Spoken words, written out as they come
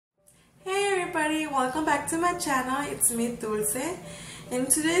everybody, welcome back to my channel. It's me, Dulce. In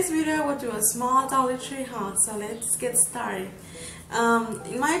today's video, we'll do a small Dollar Tree haul. So let's get started.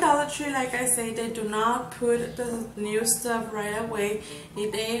 In my Dollar Tree, like I say, they do not put the new stuff right away.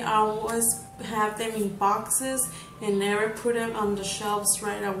 They always have them in boxes and never put them on the shelves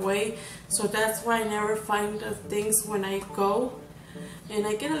right away. So that's why I never find the things when I go. And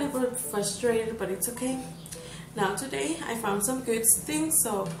I get a little bit frustrated, but it's okay. Now today I found some good things,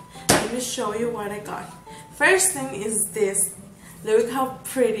 so let me show you what I got. First thing is this. Look how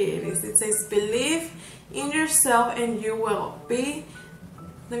pretty it is. It says, believe in yourself and you will be,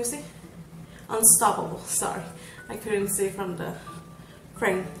 let me see, unstoppable. Sorry, I couldn't see from the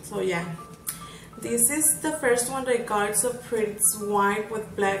frame. So yeah, this is the first one that I got. It's so pretty. It's white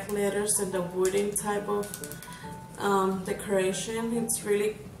with black letters and the wooden type of decoration. It's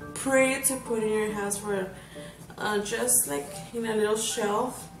really pretty to put in your house for just like in a little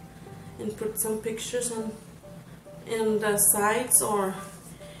shelf, and put some pictures on in the sides, or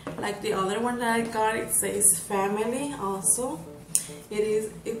like the other one that I got, it says family. Also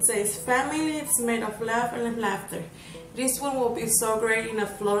it says family. It's made of love and laughter. This one will be so great in a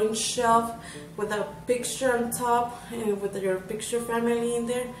floating shelf with a picture on top and with your picture family in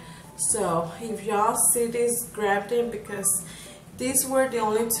there. So if y'all see this, grab them, because these were the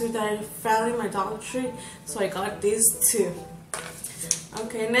only two that I found in my Dollar Tree, so I got these two.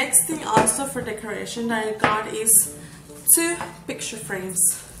 Okay, next thing also for decoration that I got is two picture frames.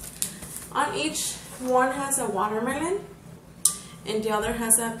 On each one has a watermelon and the other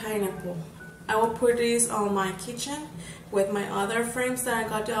has a pineapple. I will put these on my kitchen with my other frames that I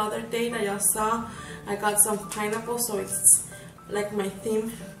got the other day that y'all saw. I got some pineapple, so it's like my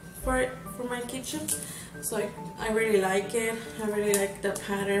theme for my kitchen. So I really like it. I really like the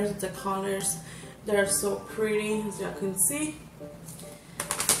patterns, the colors. They're so pretty, as y'all can see.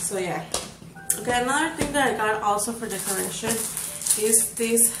 So yeah. Okay, another thing that I got also for decoration is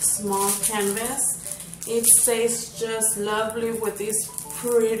this small canvas. It says just lovely with these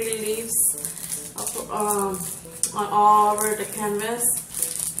pretty leaves all over the canvas.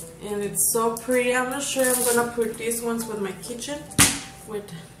 And it's so pretty. I'm not sure I'm gonna put these ones with my kitchen,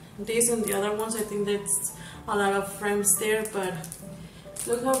 with these and the other ones. I think that's a lot of frames there, but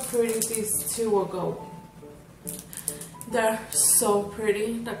look how pretty these two will go. They're so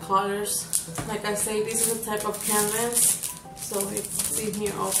pretty, the colors. Like I say, this is a type of canvas, so it's in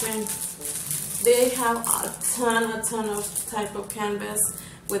here open. They have a ton of type of canvas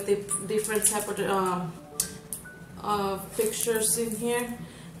with the different type of pictures in here,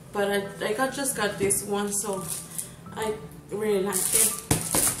 but I just got this one, so I really like it.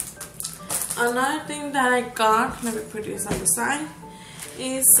 Another thing that I got, let me put this on the side,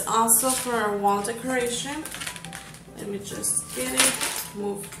 is also for wall decoration. Let me just get it,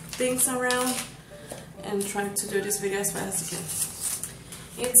 move things around, and try to do this video as fast as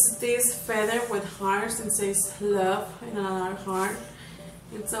I can. It's this feather with hearts and says love and another heart.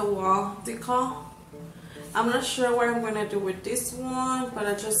 It's a wall decal. I'm not sure what I'm gonna do with this one, but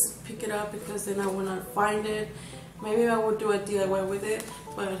I just pick it up because then I will not find it. Maybe I will do a DIY with it,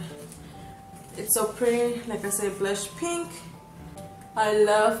 but it's so pretty. Like I said, blush pink. I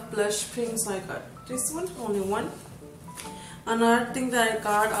love blush pink, so I got this one, only one. Another thing that I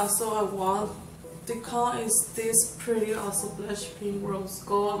got, also a wall decal, is this pretty, also blush pink rose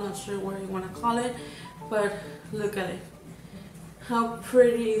gold. I'm not sure what you want to call it, but look at it. How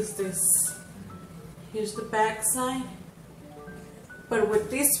pretty is this? Here's the back side. But with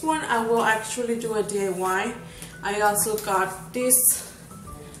this one, I will actually do a DIY. I also got this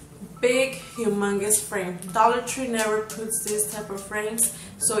big humongous frame. Dollar Tree never puts this type of frames,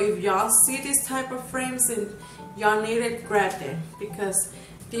 so if y'all see this type of frames and y'all need it, grab them, because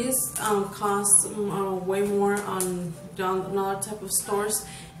these cost way more on another type of stores,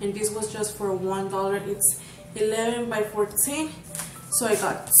 and this was just for $1. It's 11 by 14, so I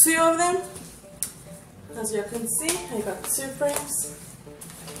got two of them. As you can see, I got two frames,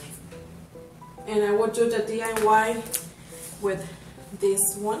 and I will do the DIY with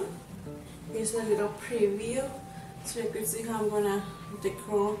this one. Here's a little preview, so you can see how I'm gonna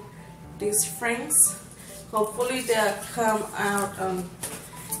decor these frames. Hopefully they'll come out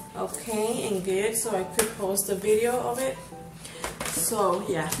okay and good, so I could post a video of it. So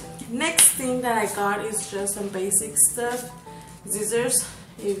yeah, next thing that I got is just some basic stuff. Scissors.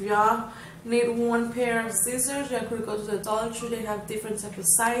 If y'all need one pair of scissors, you could go to the Dollar Tree. They have different types of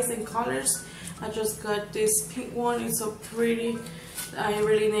size and colors. I just got this pink one. It's so pretty. I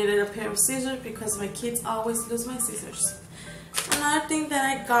really needed a pair of scissors because my kids always lose my scissors. Another thing that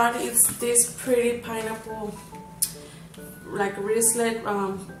I got is this pretty pineapple like wristlet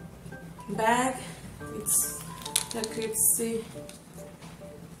bag. It's like you can see.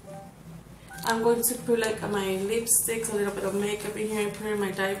 I'm going to put like my lipsticks, a little bit of makeup in here, and put in my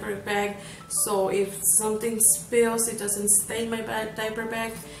diaper bag, so if something spills, it doesn't stain my diaper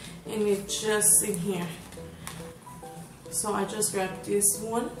bag, and it's just in here. So I just grabbed this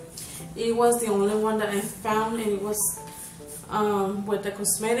one. It was the only one that I found, and it was with the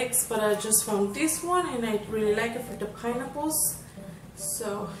cosmetics, but I just found this one, and I really like it for the pineapples.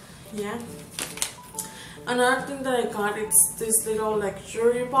 So yeah. Another thing that I got, it's this little like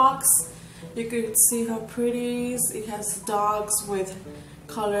jewelry box. You can see how pretty it is. It has dogs with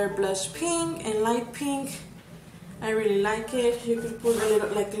color blush pink and light pink. I really like it. You could put a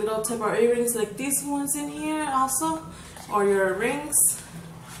little type of earrings like these ones in here also, or your rings.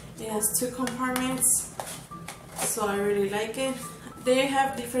 It has 2 compartments, so I really like it. They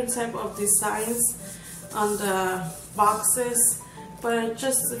have different type of designs on the boxes, but I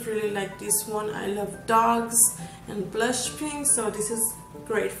just really like this one. I love dogs and blush pink, so this is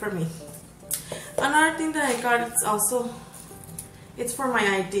great for me. Another thing that I got, it's for my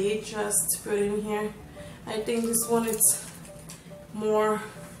ID, just to put in here. I think this one is more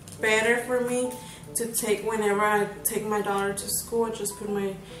better for me to take whenever I take my daughter to school. Just put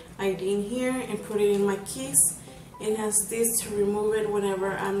my ID in here and put it in my keys. It has this to remove it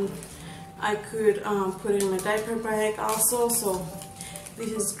whenever I could put it in my diaper bag also. So this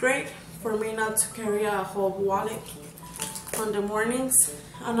is great for me not to carry a whole wallet on the mornings.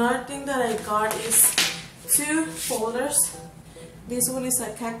 Another thing that I got is 2 folders. This one is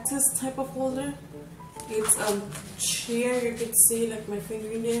a cactus type of folder. It's a chair, you can see like my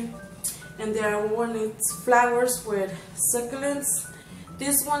finger in there. And the other one is flowers with succulents.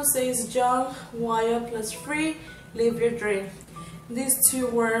 This one says young, wild plus free, live your dream. These 2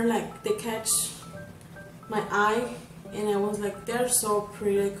 were like, they catch my eye, and I was like, they're so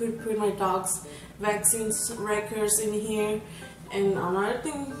pretty. I could put my dog's vaccines records in here, and another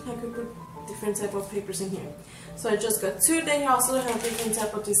thing, I could put different type of papers in here. So I just got 2. They also have different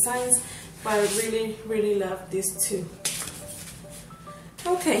type of designs, but I really love these 2.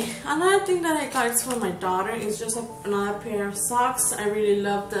 Okay, another thing that I got is for my daughter. It's just another pair of socks. I really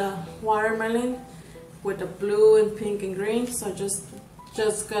love the watermelon with the blue and pink and green, so I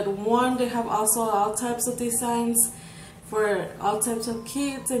just got one. They have also all types of designs for all types of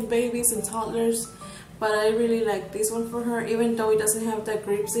kids and babies and toddlers, but I really like this one for her, even though it doesn't have the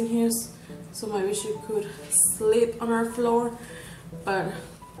grips in here, so maybe she could slip on our floor. But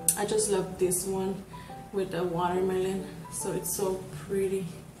I just love this one with the watermelon, so it's so pretty.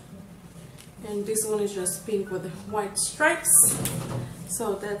 And this one is just pink with white stripes.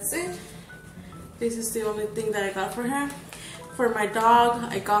 So that's it. This is the only thing that I got for her. For my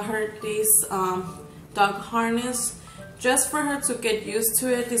dog, I got her this dog harness just for her to get used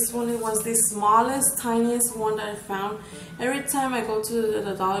to it. This one was the smallest, tiniest one that I found. Every time I go to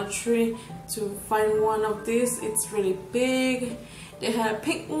the Dollar Tree to find one of these, it's really big. They had a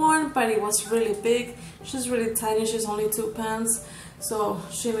pink one, but it was really big. She's really tiny. She's only 2 pounds, so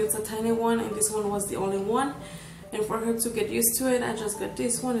she needs a tiny one, and this one was the only one. And for her to get used to it, I just got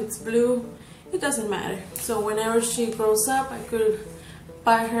this one. It's blue. It doesn't matter. So whenever she grows up, I could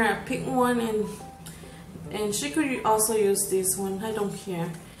buy her a pink one, and she could also use this one. I don't care.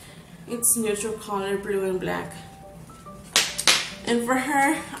 It's neutral color, blue and black. And for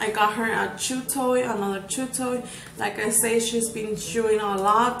her, I got her a chew toy, another chew toy. Like I say, she's been chewing a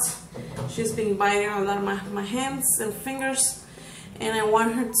lot. She's been biting a lot of my hands and fingers, and I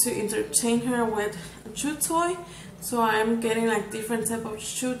want her to entertain her with a chew toy. So I'm getting like different type of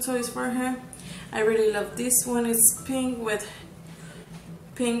chew toys for her. I really love this one. It's pink with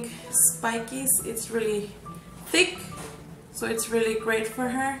pink spikies. It's really thick, so it's really great for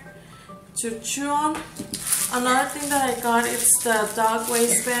her to chew on. Another thing that I got is the dog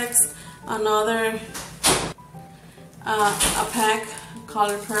waste bags. Another a pack,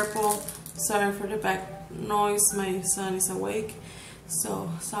 color purple. Sorry for the back noise, my son is awake, so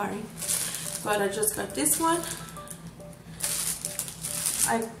sorry. But I just got this one.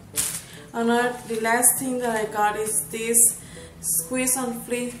 The last thing that I got is this squeeze on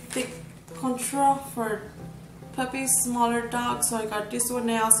flea thick control for puppies, smaller dogs. So I got this one.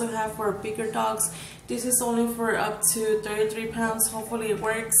 They also have for bigger dogs. This is only for up to 33 pounds. Hopefully it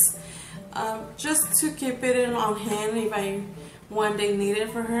works. Just to keep it on hand if I one day need it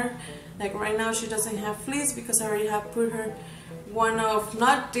for her. Like right now she doesn't have fleas because I already have put her one of,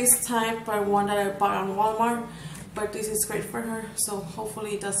 not this type, but one that I bought on Walmart. But this is great for her, so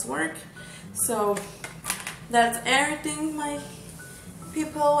hopefully it does work. So that's everything, my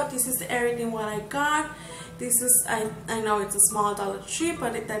people. This is everything what I got. This is, I know it's a small Dollar Tree,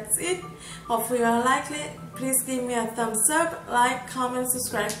 but that's it. Hopefully you like it. Please give me a thumbs up, like, comment,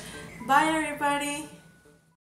 subscribe. Bye everybody.